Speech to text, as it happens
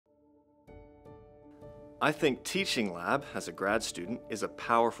I think Teaching Lab, as a grad student, is a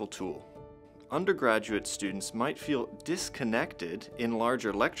powerful tool. Undergraduate students might feel disconnected in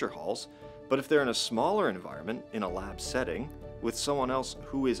larger lecture halls, but if they're in a smaller environment, in a lab setting, with someone else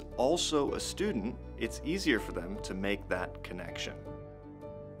who is also a student, it's easier for them to make that connection.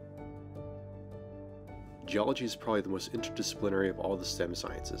 Geology is probably the most interdisciplinary of all the STEM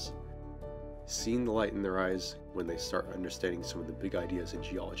sciences. Seeing the light in their eyes when they start understanding some of the big ideas in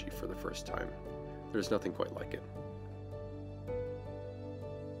geology for the first time. There's nothing quite like it.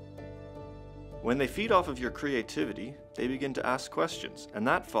 When they feed off of your creativity, they begin to ask questions, and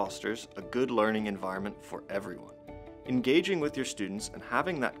that fosters a good learning environment for everyone. Engaging with your students and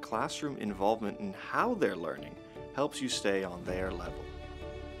having that classroom involvement in how they're learning helps you stay on their level.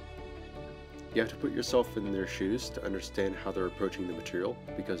 You have to put yourself in their shoes to understand how they're approaching the material,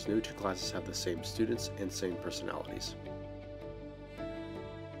 because no two classes have the same students and same personalities.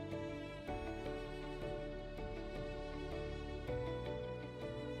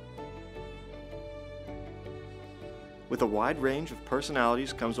 With a wide range of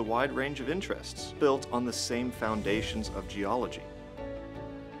personalities comes a wide range of interests, built on the same foundations of geology.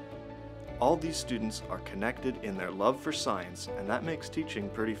 All these students are connected in their love for science, and that makes teaching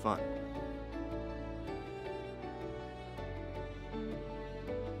pretty fun.